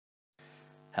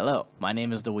Hello, my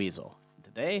name is the Weasel.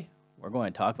 Today, we're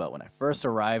going to talk about when I first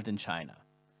arrived in China.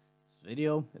 This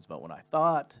video is about what I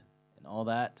thought and all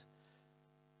that.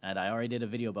 And I already did a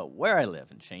video about where I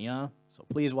live in Shenyang, so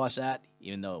please watch that,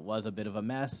 even though it was a bit of a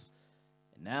mess.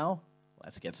 And now,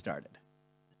 let's get started.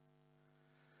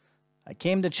 I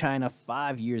came to China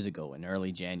 5 years ago in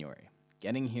early January.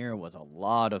 Getting here was a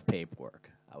lot of paperwork.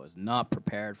 I was not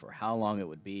prepared for how long it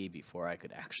would be before I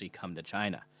could actually come to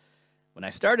China. When I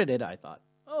started it, I thought,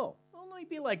 oh, it'll only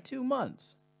be like 2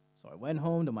 months. So I went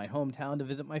home to my hometown to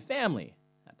visit my family.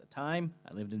 At the time,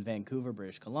 I lived in Vancouver,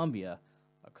 British Columbia,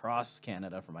 across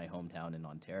Canada from my hometown in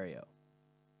Ontario.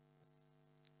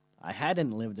 I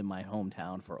hadn't lived in my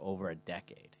hometown for over a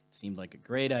decade. It seemed like a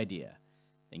great idea.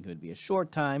 I think it would be a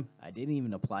short time. I didn't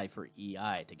even apply for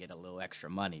EI to get a little extra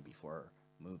money before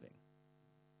moving.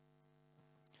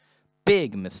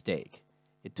 Big mistake.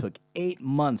 It took 8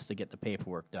 months to get the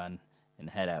paperwork done and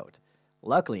head out.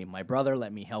 Luckily, my brother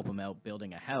let me help him out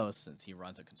building a house since he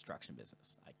runs a construction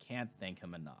business. I can't thank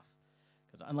him enough.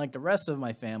 Because unlike the rest of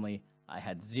my family, I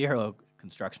had zero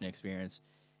construction experience,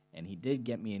 and he did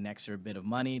get me an extra bit of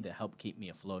money to help keep me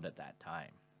afloat at that time.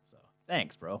 So,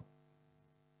 thanks, bro.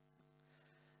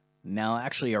 Now,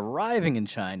 actually arriving in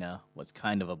China was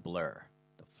kind of a blur.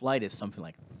 The flight is something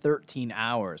like 13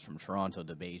 hours from Toronto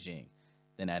to Beijing.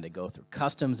 Then I had to go through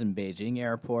customs in Beijing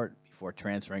airport before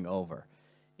transferring over.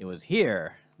 It was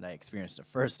here that I experienced the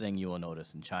first thing you will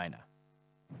notice in China.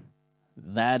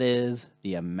 That is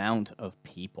the amount of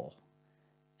people.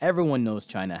 Everyone knows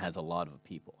China has a lot of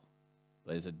people,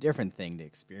 but it's a different thing to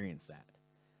experience that.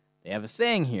 They have a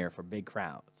saying here for big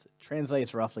crowds. It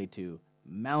translates roughly to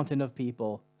mountain of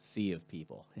people, sea of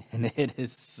people, and it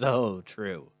is so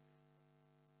true.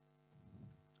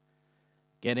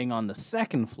 Getting on the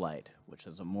second flight, which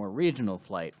is a more regional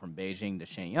flight from Beijing to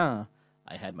Shenyang,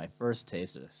 I had my first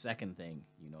taste of the second thing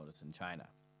you notice in China,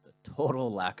 the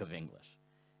total lack of English,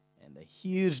 and the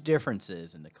huge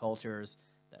differences in the cultures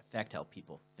that affect how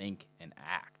people think and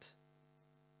act.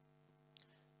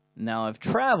 Now, I've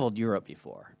traveled Europe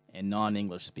before, in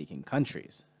non-English speaking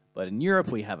countries, but in Europe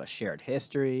we have a shared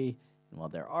history, and while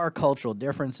there are cultural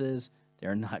differences,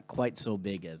 they're not quite so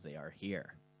big as they are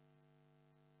here.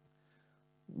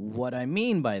 What I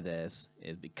mean by this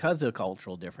is because the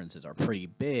cultural differences are pretty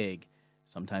big,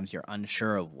 sometimes you're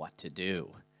unsure of what to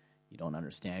do. You don't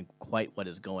understand quite what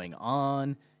is going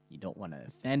on, you don't want to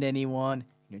offend anyone,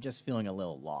 you're just feeling a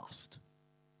little lost.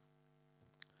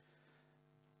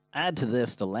 Add to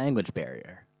this the language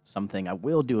barrier, something I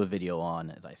will do a video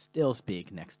on as I still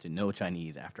speak next to no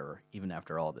Chinese even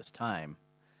after all this time,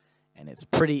 and it's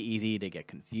pretty easy to get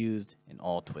confused and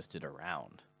all twisted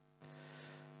around.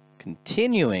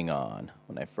 Continuing on,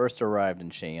 when I first arrived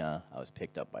in Shenyang, I was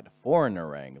picked up by the foreigner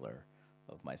wrangler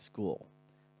of my school.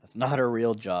 That's not her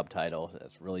real job title,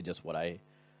 that's really just what I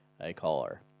call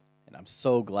her. And I'm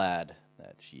so glad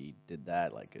that she did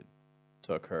that, like it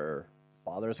took her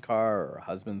father's car or her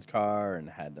husband's car and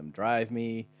had them drive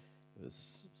me. It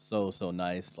was so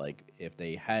nice. Like if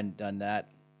they hadn't done that,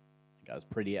 like I was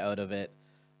pretty out of it,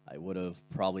 I would have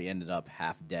probably ended up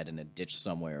half dead in a ditch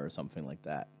somewhere or something like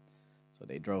that. So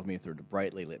they drove me through the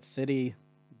brightly lit city.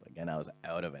 But again, I was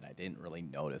out of it. I didn't really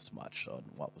notice much on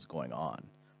what was going on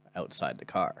outside the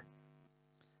car.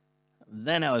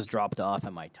 Then I was dropped off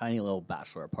at my tiny little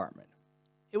bachelor apartment.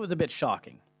 It was a bit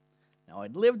shocking. Now,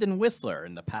 I'd lived in Whistler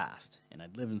in the past, and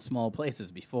I'd lived in small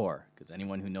places before, because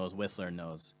anyone who knows Whistler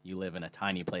knows you live in a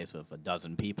tiny place with a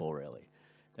dozen people, really,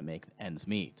 to make ends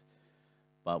meet.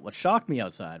 But what shocked me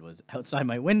outside was outside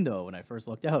my window, when I first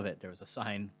looked out of it, there was a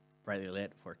sign brightly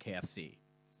lit for KFC.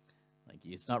 Like,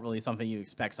 it's not really something you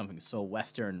expect, something so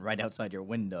Western right outside your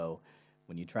window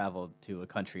when you travel to a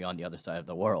country on the other side of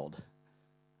the world.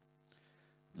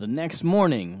 The next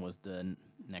morning was the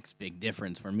next big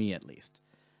difference for me, at least.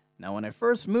 Now, when I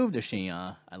first moved to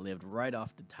Shenyang, I lived right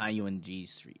off the Taiyuanji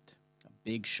Street, a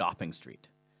big shopping street.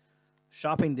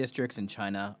 Shopping districts in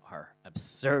China are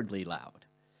absurdly loud.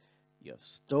 You have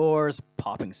stores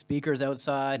popping speakers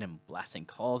outside and blasting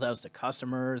calls out to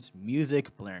customers,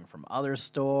 music blaring from other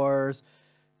stores,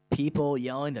 people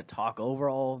yelling to talk over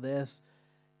all of this.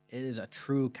 It is a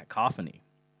true cacophony.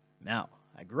 Now,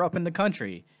 I grew up in the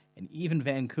country, and even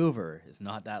Vancouver is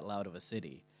not that loud of a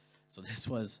city. So this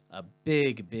was a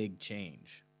big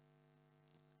change.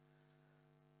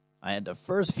 I had the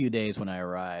first few days when I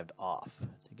arrived off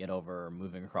to get over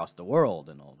moving across the world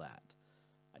and all that.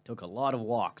 I took a lot of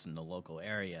walks in the local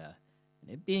area,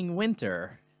 and it being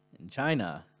winter in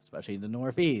China, especially the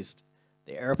Northeast,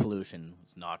 the air pollution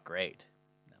was not great.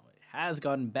 Now, it has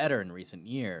gotten better in recent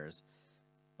years,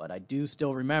 but I do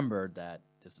still remember that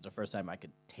this is the first time I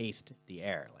could taste the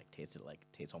air, like taste it, like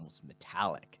tastes almost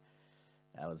metallic.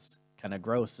 That was kind of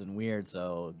gross and weird,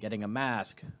 so getting a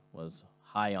mask was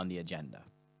high on the agenda.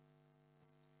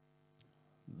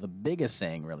 The biggest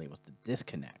thing really was the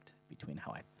disconnect between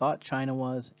how I thought China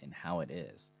was and how it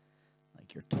is.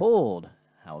 Like, you're told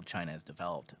how China has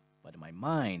developed, but in my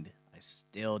mind, I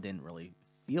still didn't really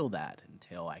feel that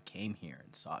until I came here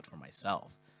and saw it for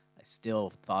myself. I still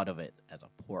thought of it as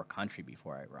a poor country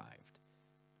before I arrived.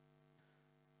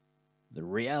 The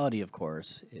reality, of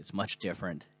course, is much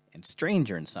different and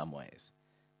stranger in some ways.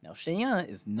 Now, Shenyang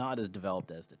is not as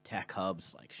developed as the tech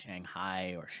hubs like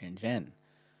Shanghai or Shenzhen,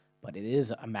 but it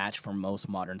is a match for most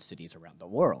modern cities around the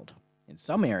world. In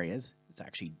some areas, it's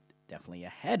actually definitely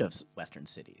ahead of Western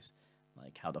cities,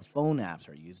 like how the phone apps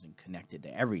are used and connected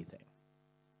to everything.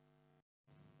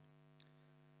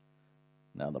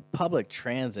 Now, the public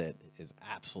transit is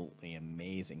absolutely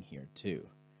amazing here, too.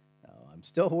 Now, I'm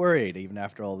still worried, even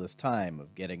after all this time,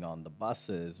 of getting on the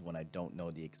buses when I don't know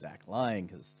the exact line,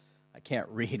 because I can't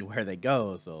read where they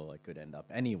go, so I could end up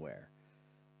anywhere.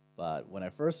 But when I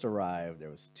first arrived, there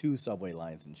was 2 subway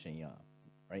lines in Shenyang.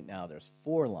 Right now, there's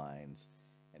 4 lines,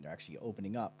 and they're actually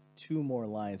opening up 2 more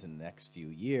lines in the next few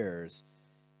years.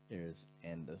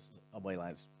 And the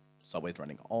subway's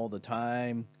running all the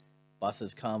time.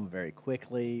 Buses come very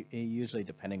quickly, usually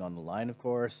depending on the line, of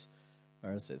course.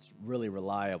 It's really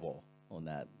reliable on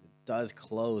that. It does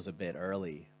close a bit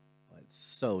early, but it's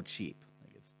so cheap.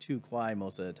 Like, it's 2 kwai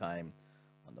most of the time.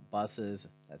 On the buses,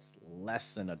 that's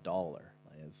less than $1.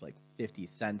 It's like 50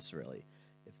 cents, really.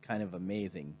 It's kind of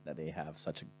amazing that they have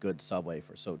such a good subway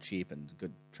for so cheap and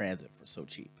good transit for so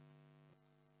cheap.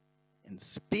 And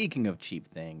speaking of cheap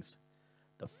things,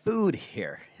 the food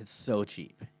here is so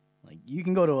cheap. Like, you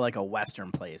can go to like a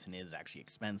Western place and it is actually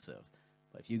expensive.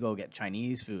 But if you go get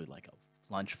Chinese food, like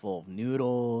a lunch full of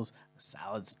noodles, a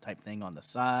salads type thing on the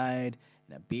side,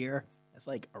 and a beer, it's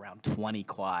like around 20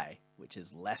 kwai, which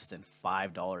is less than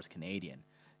 $5 Canadian.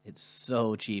 It's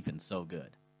so cheap and so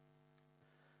good.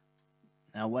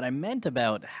 Now, what I meant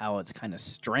about how it's kind of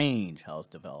strange how it's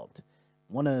developed,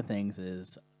 one of the things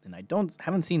is, and I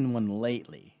haven't seen one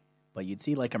lately, but you'd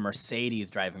see like a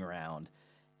Mercedes driving around,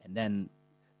 and then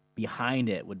behind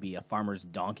it would be a farmer's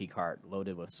donkey cart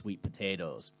loaded with sweet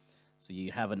potatoes. So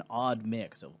you have an odd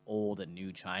mix of old and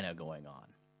new China going on.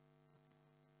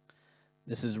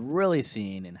 This is really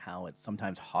seen in how it's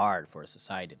sometimes hard for a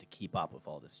society to keep up with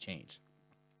all this change.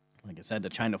 Like I said, the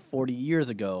China 40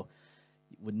 years ago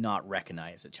would not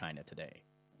recognize the China today.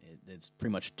 It's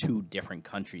pretty much 2 different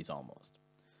countries almost.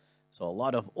 So a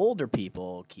lot of older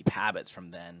people keep habits from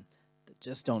then that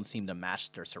just don't seem to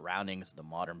match their surroundings with the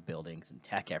modern buildings and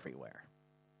tech everywhere.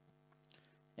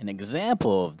 An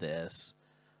example of this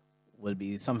would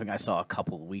be something I saw a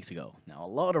couple of weeks ago. Now, a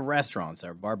lot of restaurants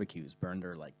or barbecues burn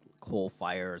their like coal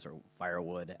fires or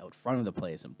firewood out front of the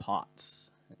place in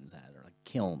pots or like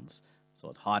kilns. So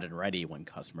it's hot and ready when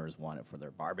customers want it for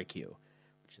their barbecue,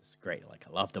 which is great. Like,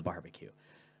 I love the barbecue.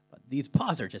 But these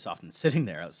pots are just often sitting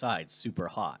there outside, super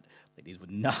hot. Like, these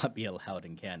would not be allowed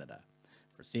in Canada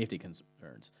for safety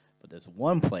concerns. But this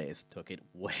one place took it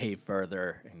way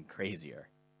further and crazier.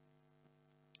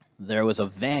 There was a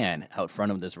van out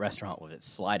front of this restaurant with its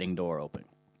sliding door open.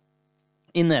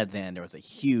 In that van, there was a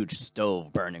huge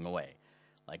stove burning away.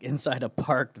 Like, inside a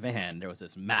parked van, there was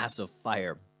this massive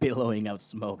fire billowing out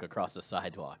smoke across the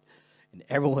sidewalk. And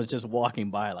everyone was just walking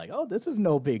by like, oh, this is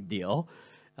no big deal.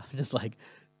 I'm just like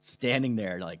standing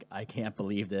there like, I can't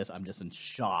believe this. I'm just in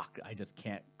shock. I just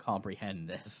can't comprehend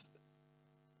this.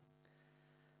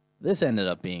 This ended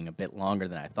up being a bit longer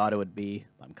than I thought it would be.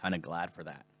 I'm kind of glad for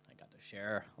that. I got to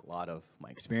share a lot of my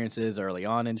experiences early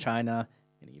on in China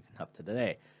and even up to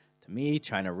today. To me,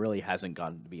 China really hasn't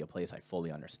gotten to be a place I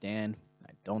fully understand.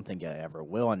 I don't think I ever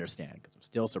will understand because I'm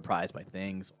still surprised by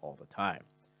things all the time.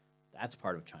 That's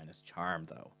part of China's charm,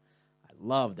 though. I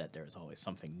love that there's always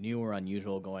something new or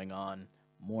unusual going on,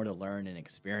 more to learn and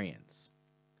experience.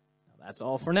 Now, that's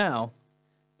all for now.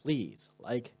 Please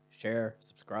like, share,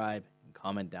 subscribe, and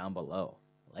comment down below.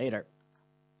 Later.